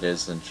sure that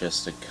isn't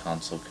just a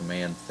console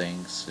command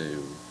thing,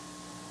 so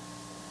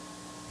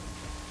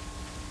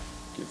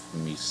give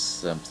me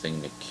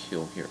something to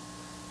kill here.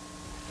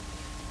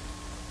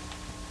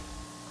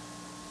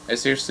 I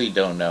seriously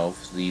don't know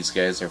if these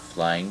guys are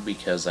flying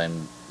because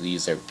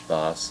these are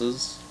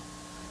bosses,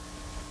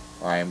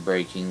 or I'm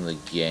breaking the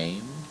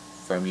game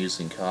from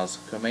using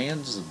console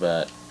commands,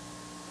 but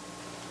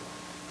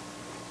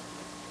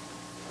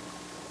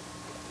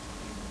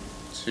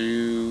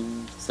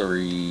 2,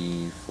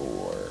 3,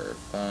 4,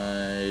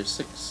 5,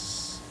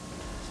 6.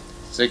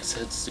 6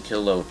 hits to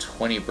kill level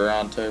 20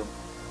 Bronto.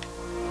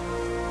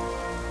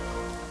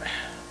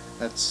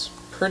 That's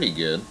pretty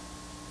good.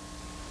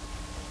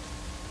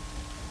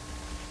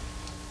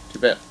 Too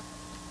bad.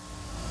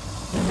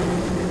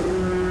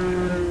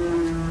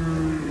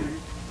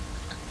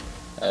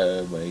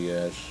 Oh my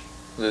gosh.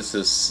 This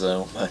is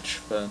so much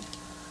fun.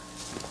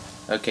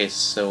 Okay,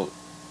 so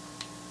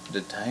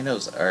the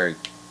dinos are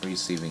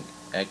receiving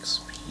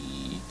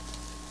XP.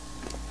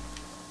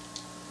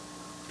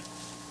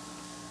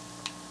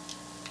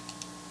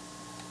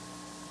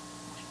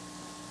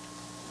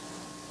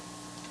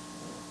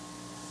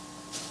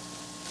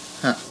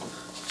 Huh.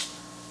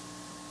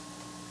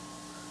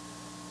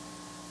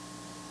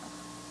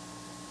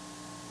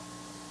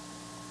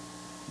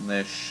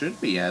 They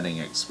should be adding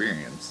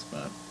experience,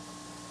 but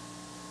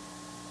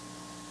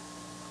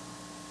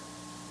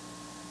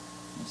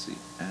let's see,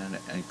 add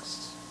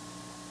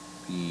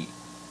XP,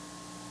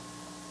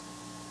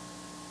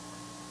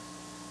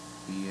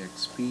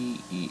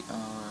 EXP, ER.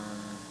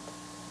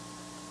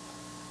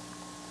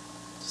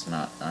 It's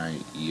not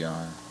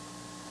IER.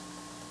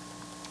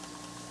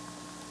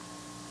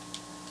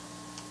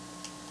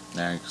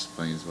 That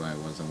explains why it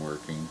wasn't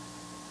working.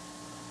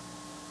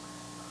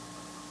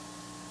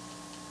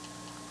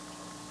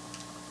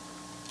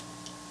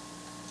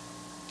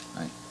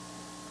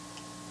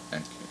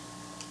 Okay.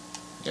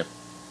 Yep.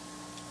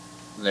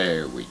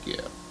 There we go.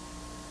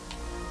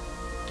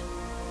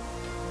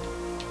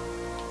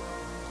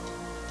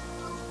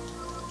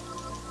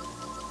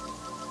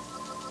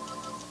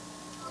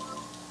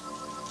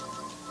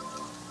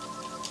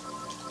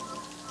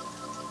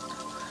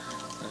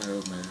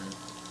 Oh man.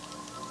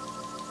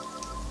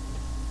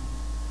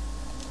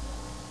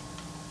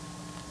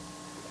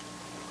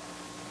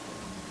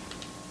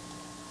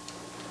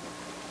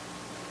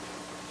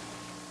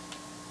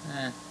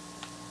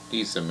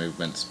 Decent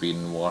movement speed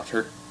in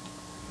water.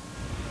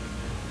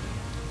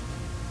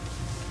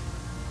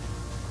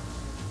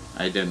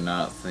 I did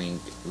not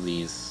think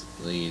these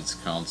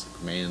console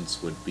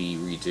commands would be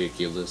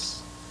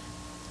ridiculous.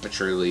 But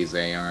surely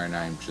they are, and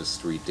I'm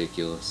just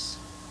ridiculous.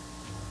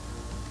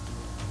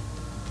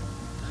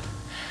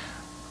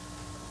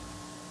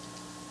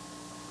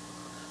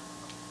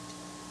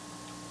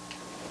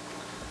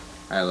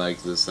 I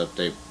like this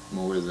update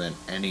more than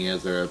any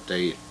other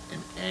update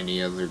in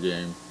any other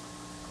game.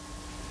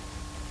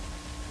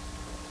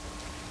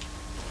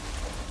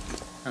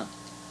 Huh.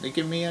 They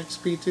give me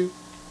XP too?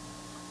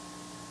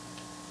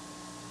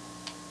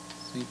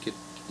 I think it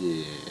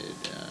did.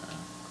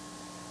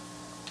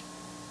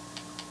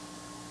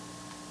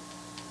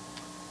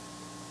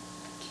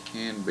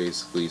 Can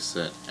basically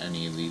set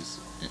any of these.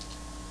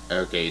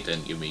 Okay, it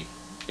didn't give me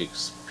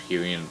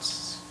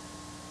experience.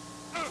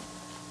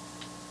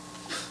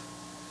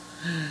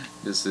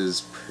 This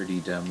is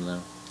pretty dumb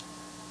though.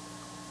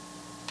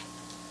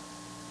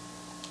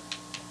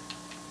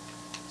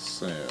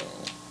 So,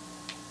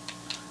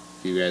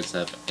 if you guys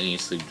have any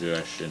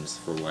suggestions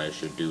for what I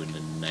should do in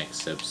the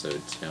next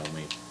episode, tell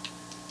me.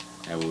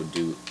 I will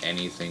do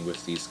anything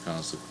with these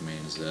console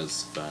commands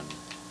that's fun.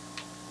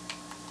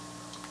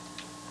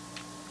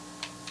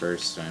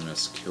 First, I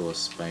must kill a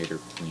spider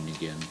queen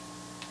again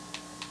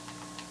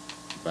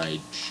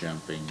by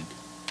jumping.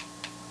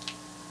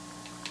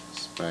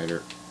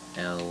 Spider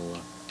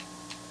L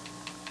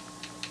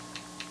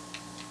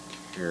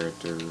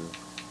character.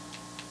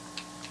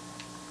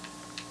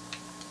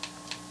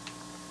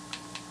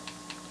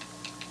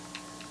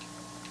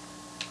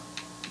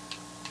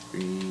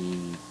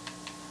 BP_C.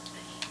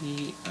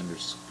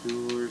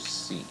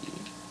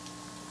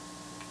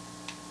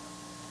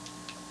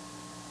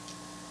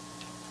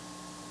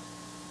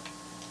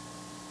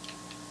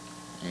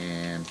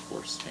 And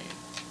force tame.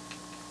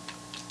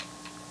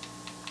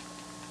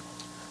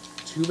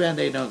 Too bad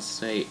they don't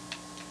say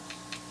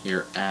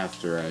here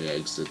after I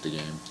exit the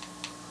game.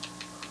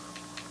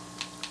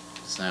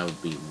 Because that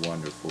would be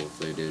wonderful if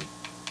they did.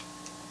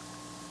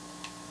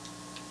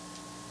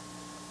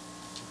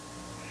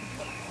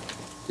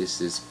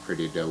 This is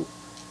pretty dope.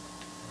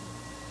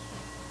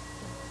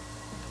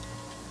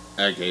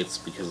 Okay, it's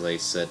because I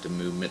set the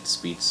movement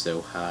speed so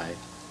high.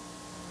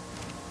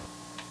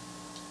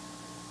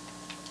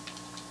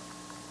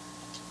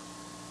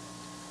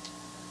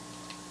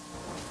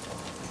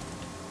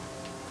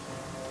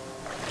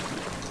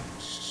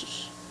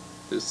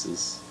 This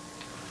is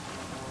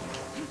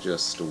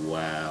just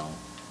wow.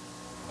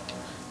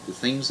 The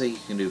things that you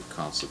can do with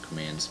console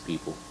commands,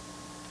 people.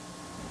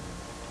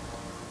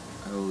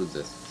 Oh,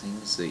 the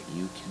things that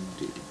you can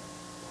do.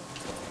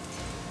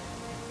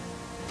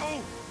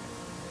 I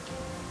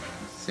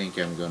think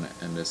I'm gonna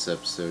end this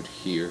episode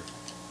here.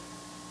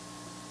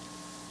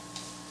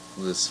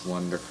 This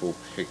wonderful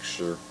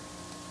picture.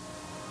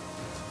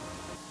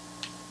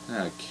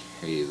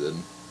 Okay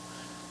then.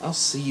 I'll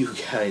see you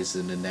guys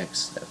in the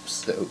next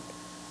episode.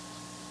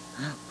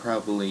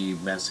 Probably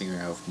messing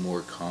around with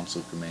more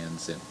console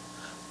commands and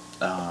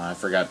I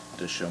forgot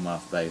to show them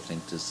off, but I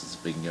think this has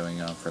been going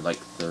on for like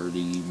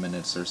 30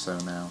 minutes or so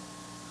now.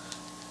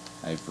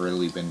 I've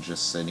really been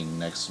just sitting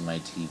next to my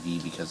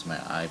TV because my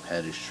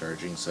iPad is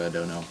charging, so I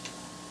don't know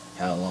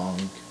how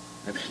long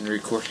I've been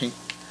recording.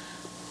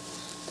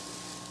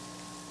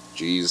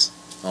 Jeez,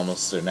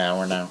 almost an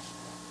hour now.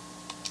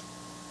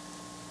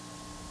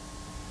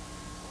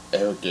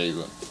 Okay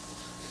then.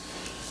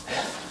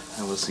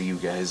 I will see you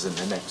guys in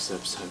the next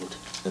episode.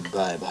 And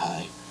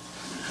bye-bye.